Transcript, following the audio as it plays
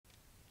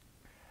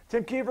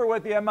Tim Kiefer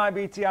with the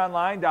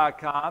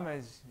MIBTonline.com.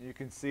 As you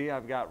can see,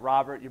 I've got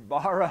Robert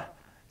Ybarra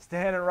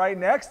standing right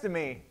next to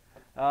me.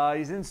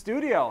 He's in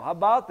studio. How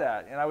about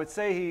that? And I would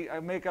say I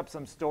make up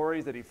some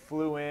stories that he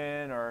flew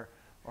in or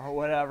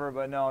whatever,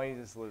 but no, he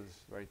just lives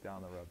right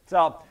down the road.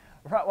 So,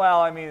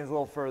 well, I mean, it's a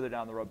little further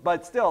down the road,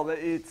 but still,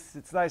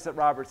 it's nice that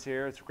Robert's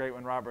here. It's great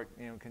when Robert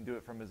can do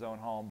it from his own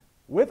home.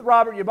 With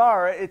Robert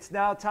Ybarra, it's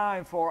now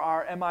time for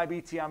our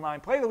MIBT Online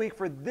Play of the Week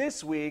for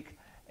this week.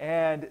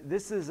 And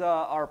this is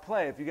our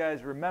play. If you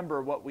guys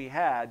remember what we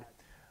had,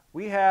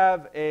 we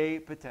have a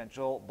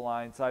potential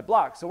blindside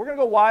block. So we're going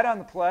to go wide on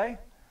the play,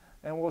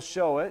 and we'll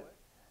show it.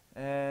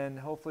 And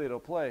hopefully it'll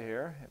play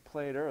here. It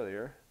played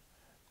earlier.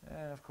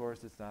 And, of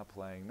course, it's not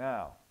playing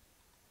now.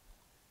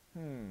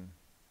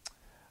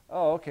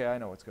 Oh, okay, I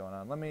know what's going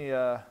on. Let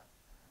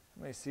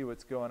me see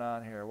what's going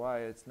on here,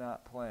 why it's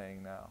not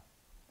playing now.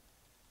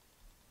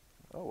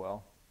 Oh,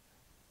 well.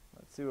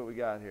 Let's see what we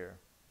got here.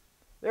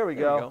 There we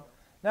go.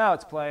 Now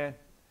it's playing.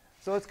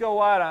 So let's go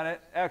wide on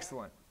it.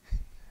 Excellent.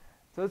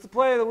 So it's the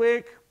play of the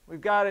week. We've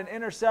got an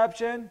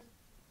interception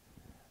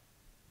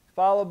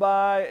followed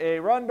by a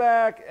run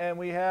back, and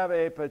we have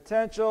a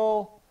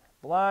potential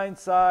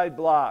blindside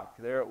block.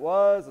 There it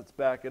was. Let's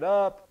back it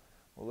up.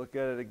 We'll look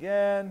at it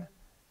again.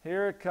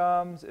 Here it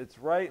comes. It's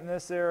right in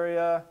this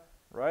area,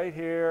 right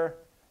here.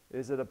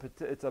 It's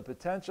a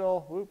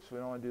potential, oops, we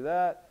don't want to do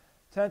that,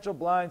 potential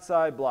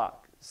blindside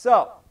block.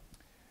 So,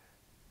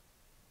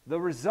 the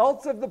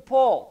results of the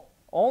poll,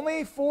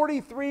 only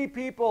 43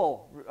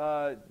 people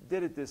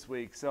did it this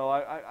week,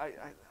 so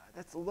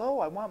that's low.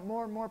 I want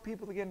more and more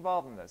people to get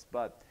involved in this,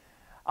 but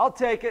I'll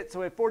take it. So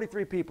we had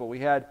 43 people. We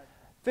had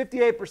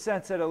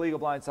 58% said illegal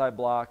blindside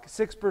block,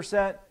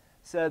 6%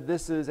 said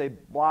this is a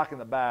block in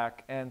the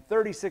back, and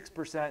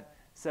 36%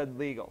 said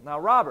legal. Now,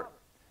 Robert,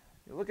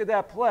 you look at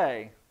that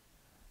play.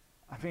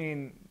 I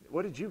mean,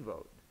 what did you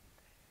vote?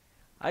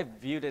 I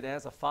viewed it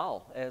as a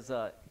foul, as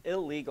an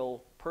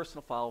illegal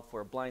personal foul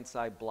for a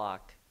blindside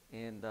block.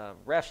 And the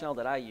rationale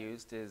that I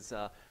used is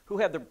who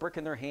had the brick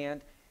in their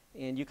hand,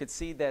 and you could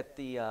see that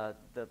the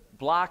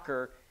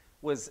blocker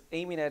was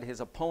aiming at his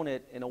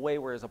opponent in a way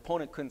where his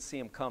opponent couldn't see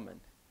him coming,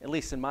 at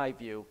least in my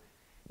view.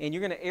 And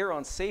you're going to err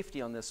on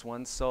safety on this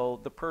one,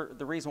 so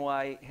the reason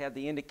why I had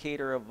the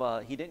indicator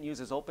of he didn't use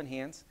his open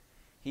hands,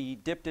 he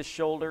dipped his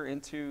shoulder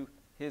into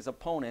his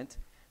opponent,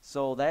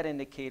 so that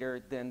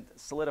indicator then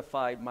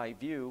solidified my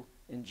view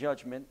in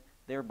judgment,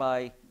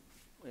 thereby,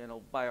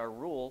 by our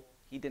rule,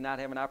 he did not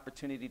have an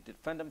opportunity to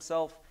defend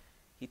himself.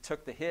 He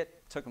took the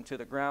hit, took him to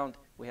the ground.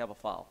 We have a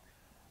foul.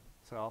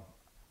 So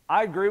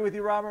I agree with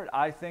you, Robert.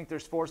 I think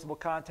there's forcible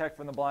contact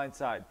from the blind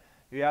side.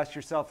 We asked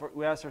ourselves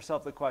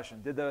the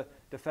question, did the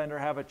defender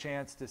have a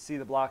chance to see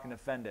the block and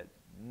defend it?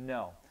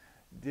 No.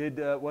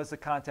 Was the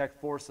contact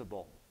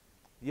forcible?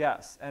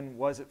 Yes. And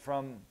was it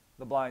from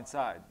the blind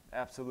side?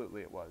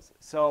 Absolutely it was.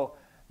 So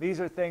these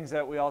are things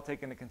that we all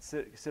take into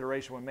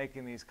consideration when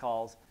making these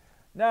calls.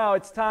 Now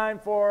it's time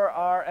for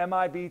our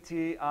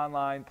MIBT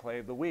Online Play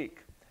of the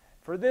Week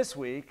for this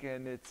week,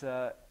 and it's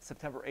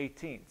September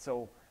 18th.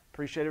 So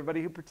appreciate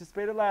everybody who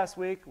participated last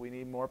week. We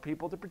need more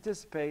people to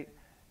participate.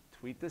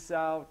 Tweet this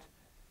out,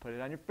 put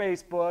it on your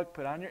Facebook,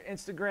 put it on your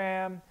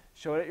Instagram,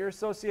 show it at your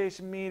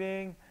association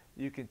meeting.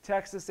 You can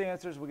text us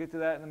answers. We'll get to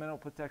that in a minute. We'll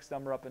put text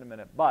number up in a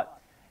minute.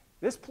 But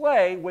this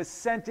play was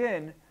sent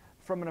in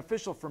from an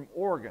official from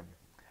Oregon,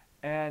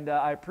 and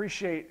I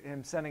appreciate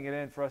him sending it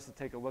in for us to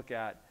take a look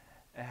at.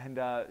 And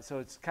so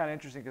it's kind of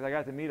interesting because I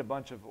got to meet a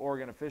bunch of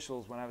Oregon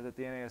officials when I was at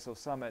the NASO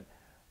Summit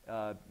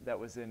that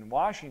was in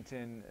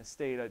Washington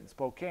State at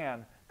Spokane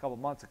a couple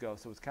months ago.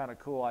 So it was kind of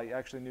cool. I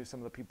actually knew some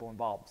of the people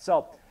involved.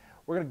 So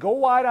we're going to go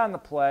wide on the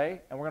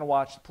play, and we're going to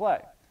watch the play.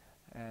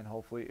 And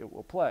hopefully it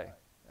will play,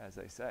 as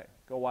they say.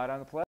 Go wide on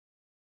the play.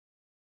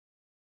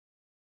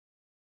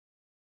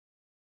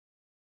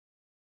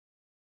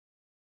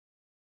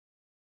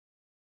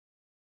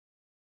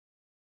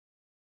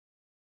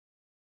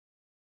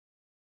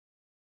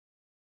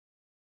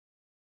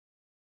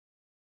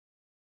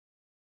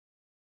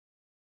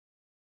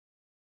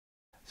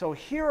 So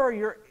here are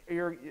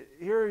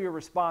your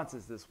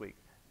responses this week,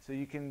 so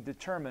you can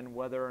determine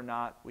whether or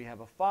not we have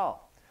a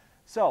foul.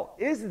 So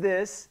is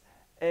this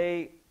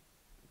a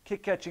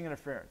kick-catching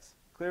interference?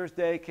 Clear as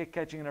day,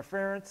 kick-catching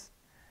interference.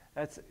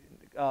 That's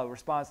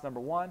response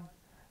number one.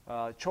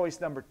 Choice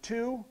number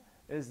two,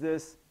 is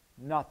this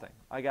nothing?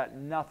 I got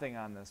nothing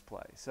on this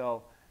play.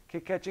 So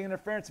kick-catching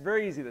interference,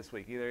 very easy this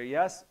week. Either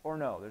yes or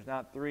no. There's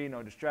not three,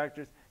 no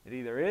distractors. It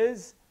either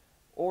is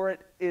or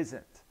it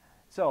isn't.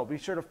 So be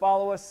sure to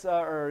follow us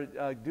or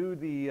do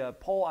the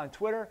poll on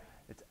Twitter.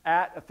 It's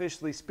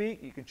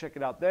 @OfficiallySpeak. You can check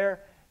it out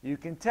there. You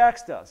can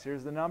text us.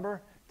 Here's the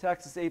number.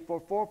 Text us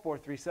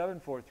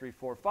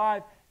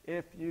 844-437-4345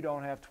 if you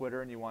don't have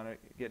Twitter and you want to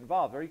get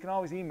involved. Or you can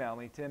always email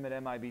me,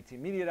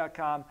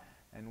 tim@mibtmedia.com,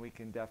 and we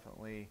can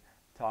definitely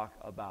talk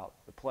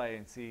about the play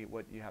and see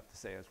what you have to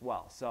say as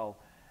well. So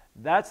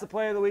that's the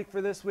play of the week for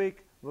this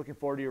week. Looking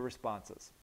forward to your responses.